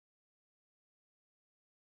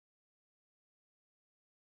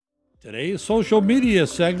Today's social media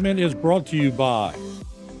segment is brought to you by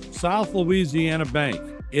South Louisiana Bank.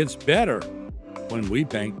 It's better when we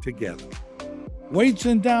bank together. Waits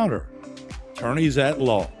and Downer, attorneys at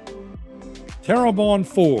law. Terrebonne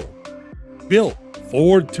Ford, built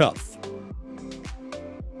Ford tough.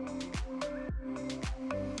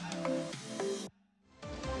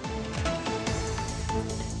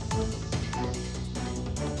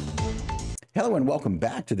 Hello and welcome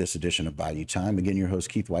back to this edition of Bayou Time. Again, your host,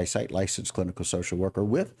 Keith Weissite, licensed clinical social worker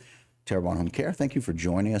with Terrebonne Home Care. Thank you for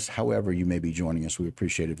joining us. However you may be joining us, we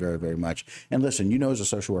appreciate it very, very much. And listen, you know, as a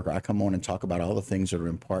social worker, I come on and talk about all the things that are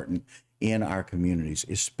important in our communities,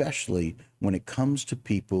 especially when it comes to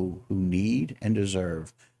people who need and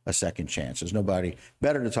deserve a second chance. There's nobody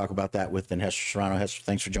better to talk about that with than Hester Serrano. Hester,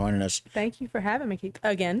 thanks for joining us. Thank you for having me, Keith,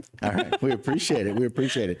 again. All right, we appreciate it. We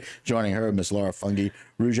appreciate it. Joining her, Miss Laura Fungi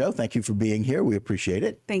Rougeau. Thank you for being here. We appreciate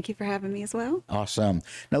it. Thank you for having me as well. Awesome.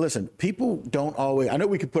 Now, listen, people don't always, I know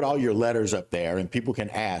we could put all your letters up there and people can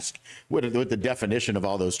ask what the definition of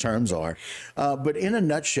all those terms are. But in a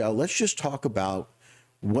nutshell, let's just talk about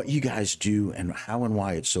what you guys do and how and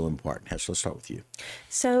why it's so important. Hester, let's start with you.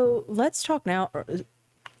 So let's talk now.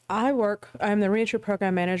 I'm the reentry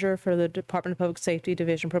program manager for the Department of Public Safety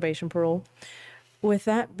Division Probation Parole. With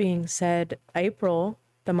that being said, April,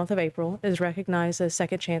 the month of April, is recognized as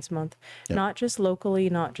Second Chance Month, not just locally,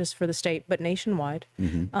 not just for the state, but nationwide.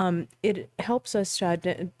 It helps us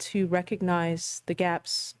to recognize the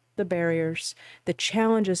gaps, the barriers, the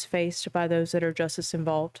challenges faced by those that are justice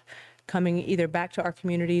involved, coming either back to our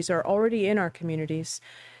communities or already in our communities,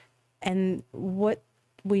 and what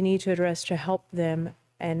we need to address to help them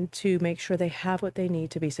and to make sure they have what they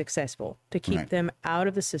need to be successful, to keep them out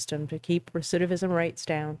of the system, to keep recidivism rates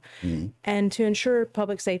down, and to ensure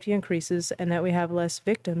public safety increases and that we have less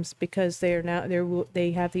victims because they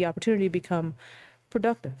have the opportunity to become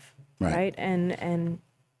productive, right? And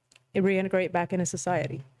reintegrate back into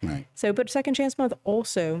society. So, but Second Chance Month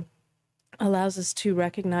also allows us to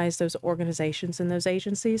recognize those organizations and those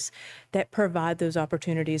agencies that provide those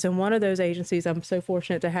opportunities. And one of those agencies, I'm so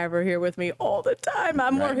fortunate to have her here with me all the time.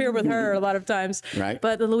 I'm more here with her a lot of times.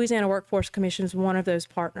 But the Louisiana Workforce Commission is one of those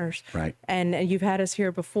partners. And you've had us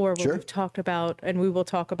here before where we've talked about, and we will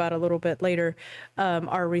talk about a little bit later,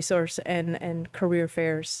 our resource and career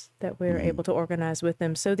fairs that we're able to organize with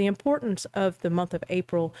them. So the importance of the month of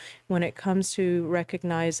April when it comes to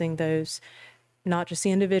recognizing those, not just the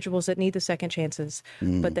individuals that need the second chances,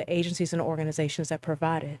 but the agencies and organizations that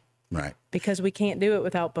provide it. Because we can't do it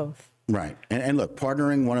without both. And look,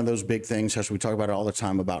 partnering, one of those big things, as we talk about it all the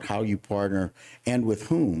time, about how you partner and with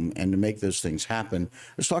whom and to make those things happen.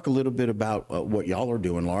 Let's talk a little bit about what y'all are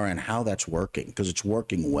doing, Laura, and how that's working, because it's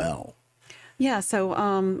working well. Yeah, so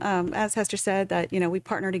as Hester said, that we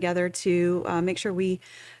partner together to make sure we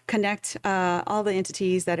connect all the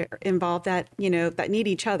entities that are involved that that need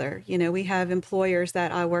each other. We have employers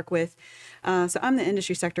that I work with. So I'm the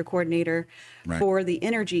industry sector coordinator for the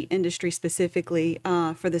energy industry specifically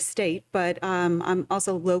for the state, but I'm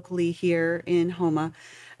also locally here in Houma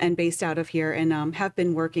and based out of here, and have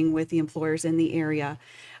been working with the employers in the area.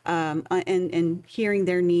 And hearing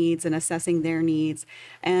their needs and assessing their needs.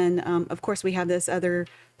 And of course, we have this other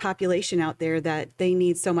population out there that they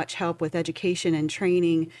need so much help with education and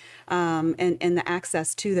training and the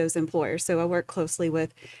access to those employers. So I work closely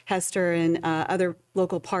with Hester and other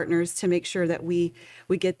local partners to make sure that we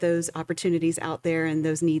get those opportunities out there and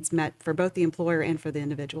those needs met for both the employer and for the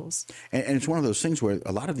individuals. And it's one of those things where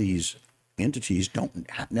a lot of these entities don't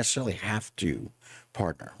necessarily have to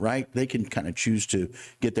partner, right? They can kind of choose to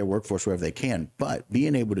get their workforce wherever they can, but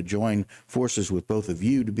being able to join forces with both of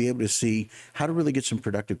you to be able to see how to really get some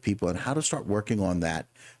productive people and how to start working on that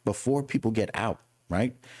before people get out,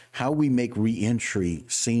 right? How we make reentry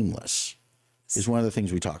seamless is one of the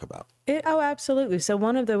things we talk about. Absolutely. So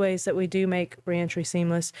one of the ways that we do make reentry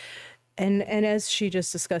seamless, and as she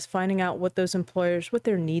just discussed, finding out what those employers, what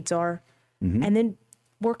their needs are, and then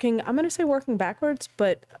working, I'm going to say working backwards,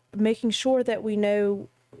 but making sure that we know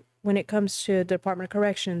when it comes to the Department of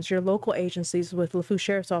Corrections, your local agencies with LaFou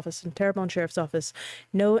Sheriff's Office and Terrebonne Sheriff's Office,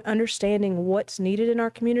 understanding what's needed in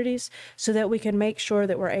our communities so that we can make sure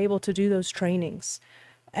that we're able to do those trainings.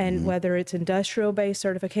 And whether it's industrial-based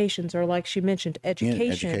certifications or, like she mentioned,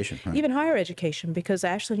 education, even higher education, because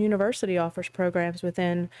Ashland University offers programs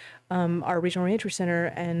within our Regional Reentry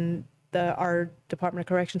Center and our Department of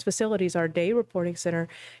Corrections facilities, our day reporting center.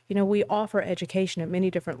 We offer education at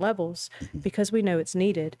many different levels because we know it's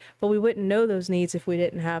needed, but we wouldn't know those needs if we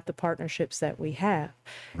didn't have the partnerships that we have.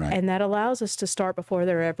 And that allows us to start before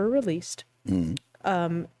they're ever released,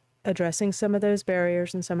 addressing some of those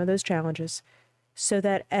barriers and some of those challenges, so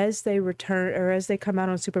that as they return or as they come out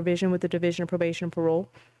on supervision with the Division of Probation and Parole,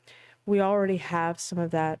 we already have some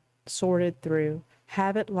of that sorted through,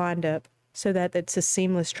 have it lined up so that it's a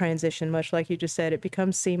seamless transition, much like you just said, it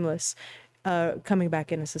becomes seamless coming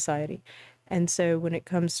back into society. And so when it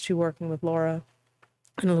comes to working with Laura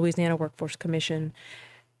and the Louisiana Workforce Commission,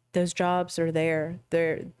 those jobs are there.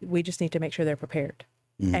 We just need to make sure they're prepared.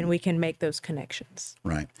 And we can make those connections.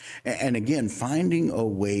 Right. And again, finding a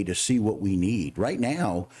way to see what we need. Right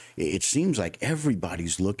now, it seems like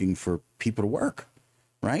everybody's looking for people to work,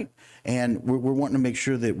 right? And we're wanting to make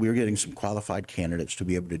sure that we're getting some qualified candidates to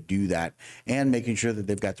be able to do that, and making sure that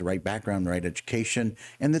they've got the right background, the right education,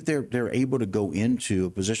 and that they're able to go into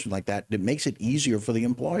a position like that makes it easier for the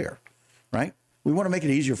employer, right? We want to make it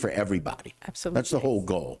easier for everybody. Absolutely. That's the whole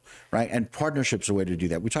goal, right? And partnership's a way to do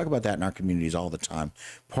that. We talk about that in our communities all the time,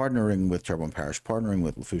 partnering with Terrebonne Parish, partnering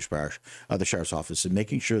with Lafourche Parish, the Sheriff's Office, and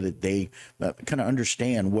making sure that they kind of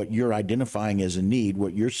understand what you're identifying as a need,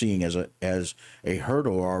 what you're seeing as a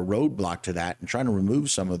hurdle or a roadblock to that, and trying to remove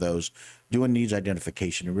some of those, doing needs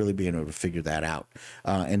identification and really being able to figure that out.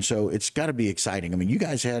 And so it's got to be exciting. I mean, you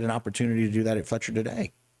guys had an opportunity to do that at Fletcher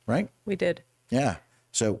today, right? We did. Yeah.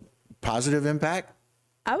 So positive impact?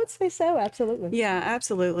 I would say so, absolutely. Yeah,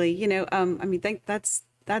 absolutely. You know, I mean, that's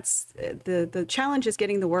the challenge is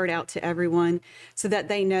getting the word out to everyone so that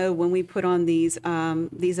they know when we put on these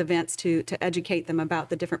events to educate them about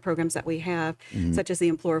the different programs that we have, such as the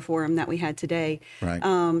Employer Forum that we had today. Right.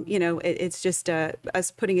 You know, it's just us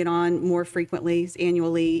putting it on more frequently,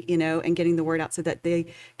 annually, you know, and getting the word out so that they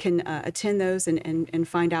can attend those and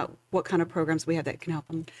find out what kind of programs we have that can help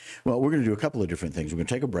them. Well, we're going to do a couple of different things. We're going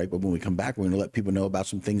to take a break, but when we come back, we're going to let people know about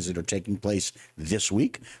some things that are taking place this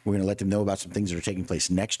week. We're going to let them know about some things that are taking place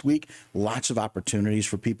next week. Lots of opportunities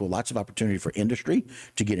for people, lots of opportunity for industry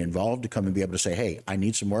to get involved, to come and be able to say, hey, I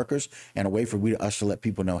need some workers, and a way for us to let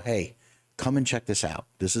people know, hey, come and check this out.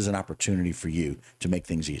 This is an opportunity for you to make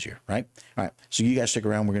things easier, right? All right, so you guys stick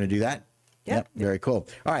around. We're going to do that. Yep. Very cool.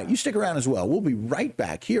 All right, you stick around as well. We'll be right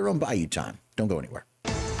back here on Bayou Time. Don't go anywhere.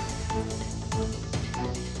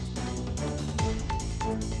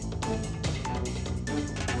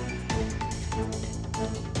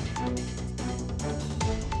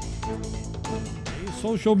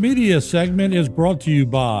 Social media segment is brought to you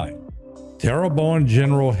by Terrebonne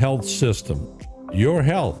General Health System. Your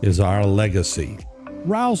health is our legacy.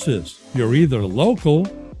 Rouse's, you're either local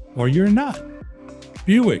or you're not.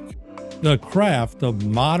 Buick, the craft of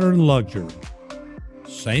modern luxury.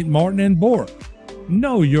 St. Martin and Bork,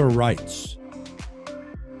 know your rights.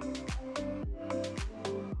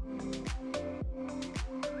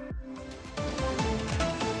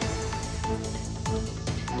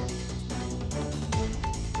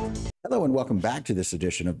 Hello and welcome back to this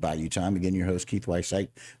edition of Bayou Time. Again, your host, Keith Whiteside,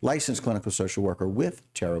 licensed clinical social worker with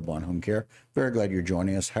Terrebonne Home Care. Very glad you're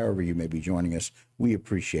joining us, however you may be joining us. We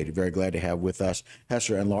appreciate it. Very glad to have with us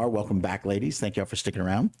Hester and Laura. Welcome back, ladies. Thank y'all for sticking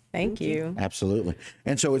around. Thank you. Absolutely.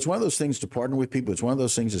 And so it's one of those things to partner with people. It's one of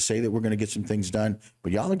those things to say that we're going to get some things done,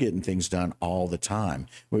 but y'all are getting things done all the time.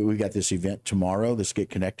 We got this event tomorrow, this Get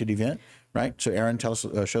Connected event, right? So Aaron, tell us,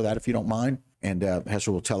 show that if you don't mind. And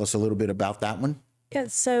Hester will tell us a little bit about that one. Yeah,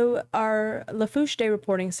 so our Lafourche Day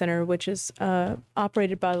Reporting Center, which is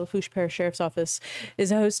operated by the Lafourche Parish Sheriff's Office,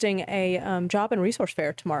 is hosting a job and resource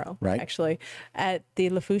fair tomorrow, actually, at the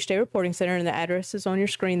Lafourche Day Reporting Center, and the address is on your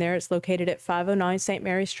screen there. It's located at 509 St.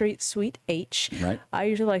 Mary Street, Suite H. Right. I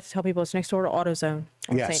usually like to tell people it's next door to AutoZone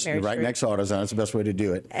on Yes, St. Mary you're right Street. next to AutoZone. That's the best way to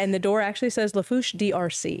do it. And the door actually says Lafourche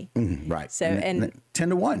DRC. Right. So, and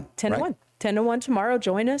 10 to 1. 10 to 1. 10 to 1 tomorrow.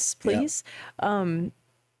 Join us, please.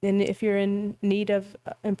 And if you're in need of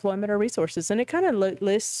employment or resources, and it kind of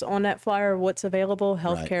lists on that flyer what's available: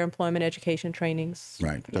 healthcare, employment, education, trainings.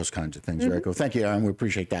 Right, those kinds of things. Very cool. Thank you, Aaron. We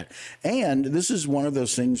appreciate that. And this is one of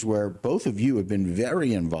those things where both of you have been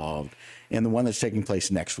very involved in the one that's taking place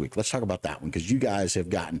next week. Let's talk about that one, because you guys have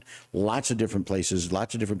gotten lots of different places,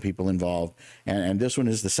 lots of different people involved. And this one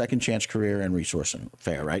is the Second Chance Career and Resource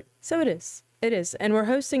Fair, right? So it is. It is. And we're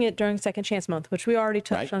hosting it during Second Chance Month, which we already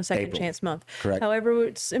touched on Second Chance Month. Correct. However,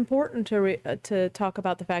 it's important to talk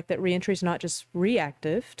about the fact that reentry is not just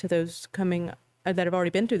reactive to those coming that have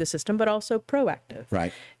already been through the system, but also proactive.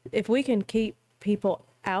 Right. If we can keep people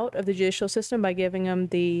out of the judicial system by giving them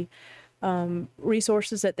the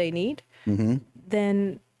resources that they need,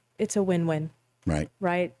 then it's a win-win. Right.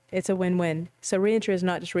 Right? It's a win-win. So reentry is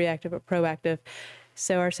not just reactive, but proactive.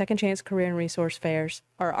 So our Second Chance Career and Resource Fairs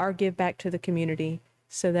are our give back to the community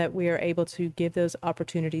so that we are able to give those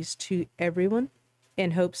opportunities to everyone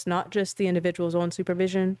in hopes not just the individuals on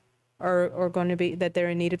supervision are going to be, that they're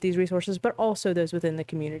in need of these resources, but also those within the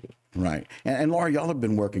community. Right. And Laura, y'all have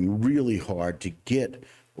been working really hard to get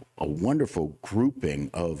a wonderful grouping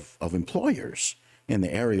of employers in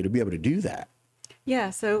the area to be able to do that.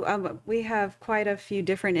 Yeah, so we have quite a few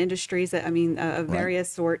different industries that, of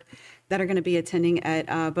various sort that are going to be attending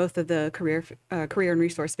at both of the career and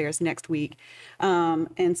resource fairs next week.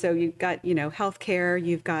 And so you've got, healthcare,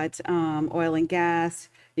 you've got oil and gas,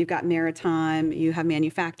 you've got maritime, you have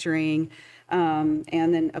manufacturing. And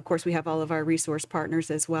then, of course, we have all of our resource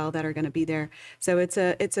partners as well that are going to be there. So it's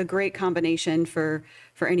a great combination for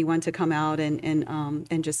anyone to come out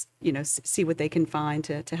and just, see what they can find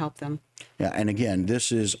to help them. Yeah, and again,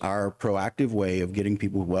 this is our proactive way of getting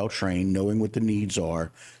people well trained, knowing what the needs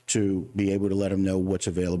are, to be able to let them know what's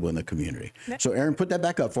available in the community. So, Aaron, put that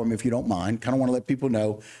back up for me if you don't mind. Kind of want to let people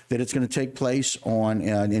know that it's going to take place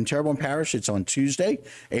in Terrebonne Parish. It's on Tuesday,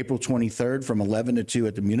 April 23rd, from 11 to 2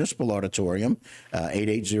 at the Municipal Auditorium,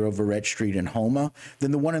 880 Verrett Street in Houma.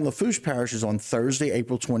 Then the one in Lafourche Parish is on Thursday,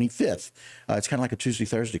 April 25th. It's kind of like a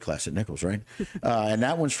Tuesday-Thursday class at Nichols, right? And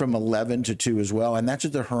that one's from 11 to 2 as well. And that's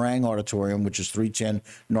at the Harangue Auditorium, which is 310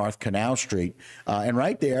 North Canal Street. And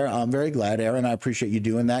right there, I'm very glad, Aaron, I appreciate you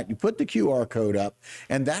doing that. You put the QR code up,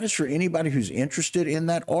 and that is for anybody who's interested in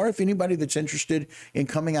that, or if anybody that's interested in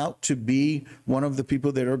coming out to be one of the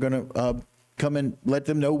people that are going to come and let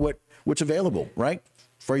them know what's available, right,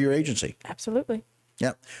 for your agency. Absolutely.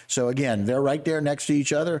 Yep. So again, they're right there next to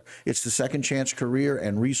each other. It's the Second Chance Career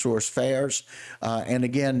and Resource Fairs. And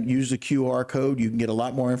again, use the QR code. You can get a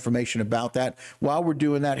lot more information about that. While we're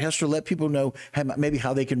doing that, Hester, let people know maybe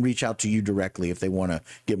how they can reach out to you directly if they want to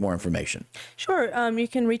get more information. Sure. You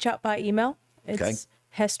can reach out by email. It's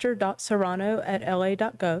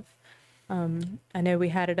hester.serrano@la.gov. I know we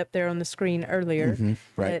had it up there on the screen earlier.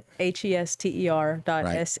 Right. At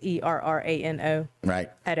HESTER.SERRANO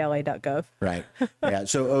at LA.gov. Right. Yeah.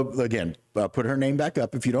 So again, put her name back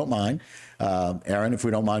up if you don't mind, Aaron, if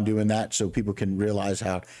we don't mind doing that, so people can realize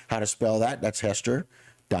how to spell that. That's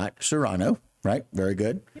Hester.Serrano. Right. Very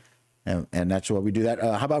good. And that's why we do that.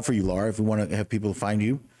 How about for you, Laura, if we want to have people find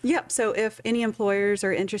you? Yep. So if any employers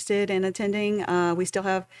are interested in attending, we still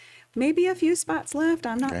have maybe a few spots left.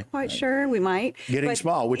 I'm not quite sure. We might. Getting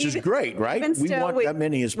small, which is great, right? We want that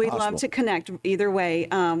many as possible. We'd love to connect either way.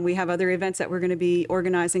 We have other events that we're going to be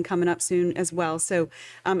organizing coming up soon as well. So,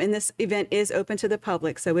 and this event is open to the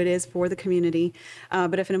public, so it is for the community.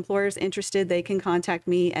 But if an employer is interested, they can contact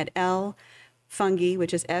me at lfungy,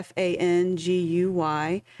 which is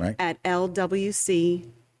FANGUY, at lwc.la.gov.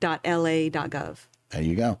 There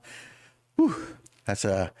you go. Whew. That's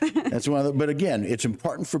one of the, but again, it's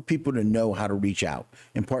important for people to know how to reach out,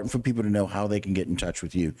 important for people to know how they can get in touch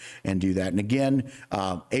with you and do that. And again,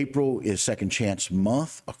 April is Second Chance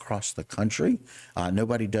Month across the country.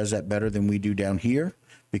 Nobody does that better than we do down here,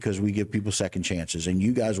 because we give people second chances, and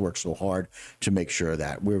you guys work so hard to make sure of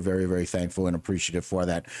that. We're very, very thankful and appreciative for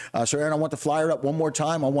that. So, Aaron, I want the flyer up one more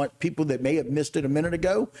time. I want people that may have missed it a minute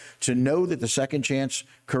ago to know that the Second Chance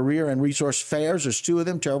Career and Resource Fairs, there's two of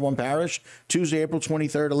them, Terrebonne Parish, Tuesday, April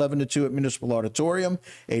 23rd, 11 to 2 at Municipal Auditorium,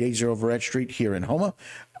 880 Verrett Street here in Houma.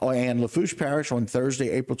 And Lafourche Parish on Thursday,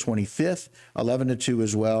 April 25th, 11 to 2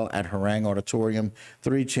 as well at Harangue Auditorium,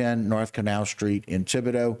 310 North Canal Street in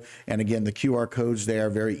Thibodaux. And again, the QR codes there,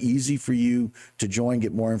 very easy for you to join,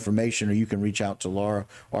 get more information, or you can reach out to Laura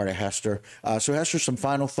or to Hester. So Hester, some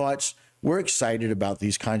final thoughts. We're excited about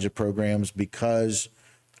these kinds of programs because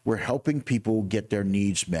we're helping people get their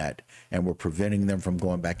needs met, and we're preventing them from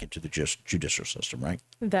going back into the judicial system, right?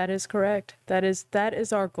 That is correct. That is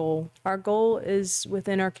our goal. Our goal is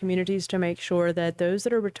within our communities to make sure that those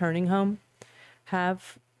that are returning home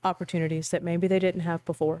have opportunities that maybe they didn't have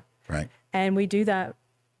before. Right. And we do that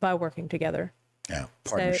by working together. Yeah,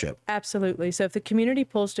 partnership. So, absolutely. So if the community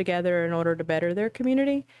pulls together in order to better their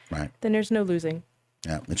community, then there's no losing.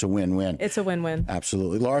 Yeah, it's a win-win. It's a win-win.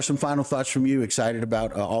 Absolutely. Laura, some final thoughts from you. Excited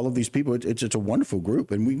about all of these people. It's a wonderful group,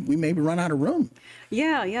 and we maybe run out of room.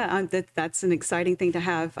 Yeah. That's an exciting thing to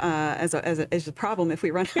have as a problem if we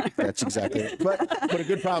run out of room. That's exactly it. But a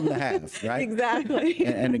good problem to have, right? Exactly.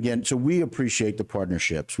 And again, so we appreciate the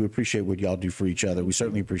partnerships. We appreciate what y'all do for each other. We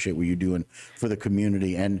certainly appreciate what you're doing for the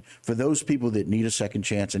community. And for those people that need a second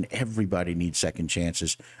chance, and everybody needs second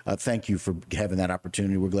chances, thank you for having that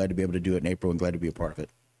opportunity. We're glad to be able to do it in April and glad to be a part of it.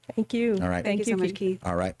 Thank you. All right. Thank you so much, Keith.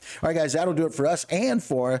 All right, guys, that'll do it for us and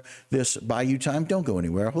for this Bayou Time. Don't go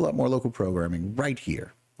anywhere. A whole lot more local programming right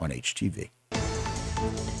here on HTV.